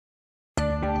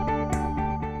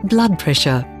Blood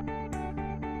pressure.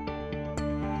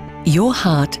 Your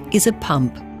heart is a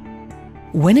pump.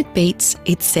 When it beats,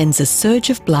 it sends a surge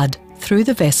of blood through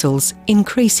the vessels,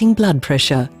 increasing blood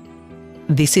pressure.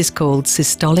 This is called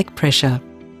systolic pressure.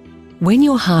 When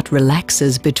your heart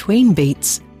relaxes between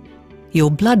beats, your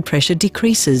blood pressure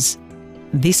decreases.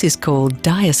 This is called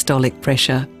diastolic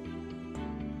pressure.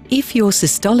 If your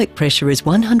systolic pressure is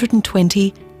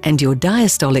 120 and your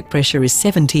diastolic pressure is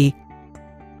 70,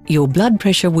 your blood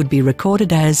pressure would be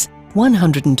recorded as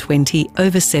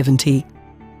 120/70.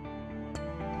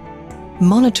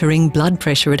 Monitoring blood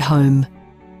pressure at home.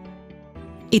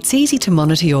 It's easy to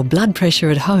monitor your blood pressure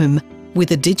at home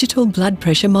with a digital blood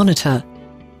pressure monitor,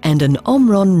 and an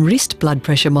Omron wrist blood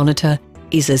pressure monitor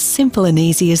is as simple and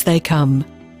easy as they come.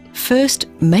 First,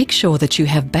 make sure that you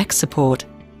have back support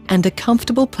and a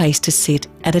comfortable place to sit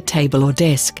at a table or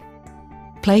desk.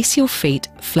 Place your feet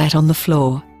flat on the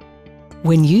floor.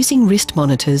 When using wrist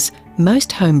monitors,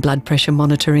 most home blood pressure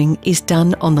monitoring is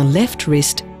done on the left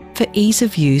wrist for ease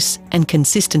of use and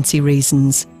consistency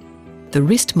reasons. The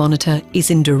wrist monitor is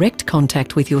in direct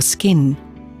contact with your skin.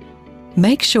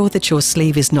 Make sure that your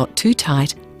sleeve is not too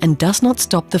tight and does not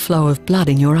stop the flow of blood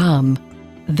in your arm.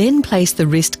 Then place the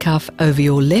wrist cuff over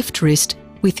your left wrist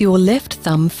with your left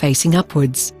thumb facing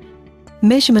upwards.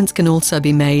 Measurements can also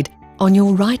be made on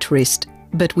your right wrist,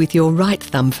 but with your right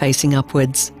thumb facing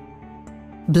upwards.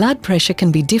 Blood pressure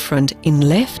can be different in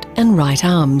left and right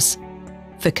arms.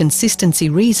 For consistency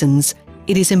reasons,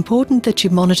 it is important that you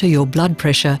monitor your blood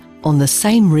pressure on the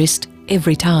same wrist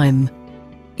every time.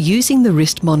 Using the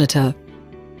wrist monitor.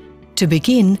 To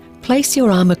begin, place your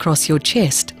arm across your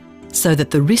chest so that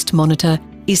the wrist monitor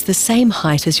is the same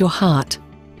height as your heart.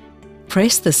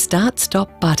 Press the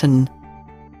Start-Stop button.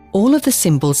 All of the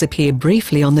symbols appear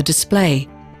briefly on the display,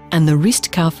 and the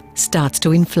wrist cuff starts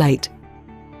to inflate.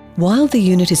 While the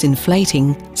unit is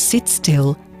inflating, sit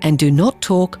still and do not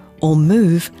talk or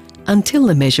move until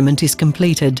the measurement is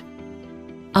completed.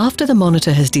 After the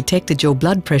monitor has detected your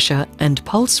blood pressure and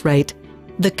pulse rate,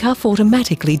 the cuff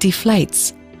automatically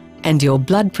deflates, and your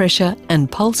blood pressure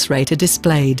and pulse rate are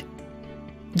displayed.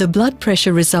 The blood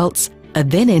pressure results are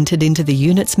then entered into the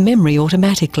unit's memory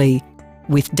automatically,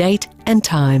 with date and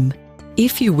time.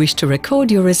 If you wish to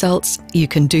record your results, you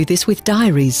can do this with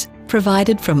diaries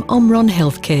provided from Omron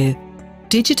Healthcare.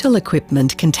 Digital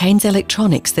equipment contains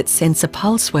electronics that sense a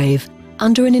pulse wave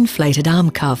under an inflated arm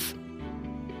cuff.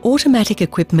 Automatic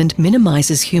equipment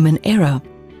minimises human error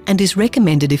and is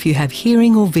recommended if you have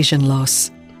hearing or vision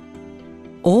loss.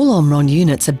 All Omron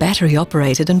units are battery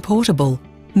operated and portable,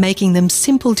 making them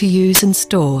simple to use and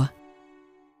store.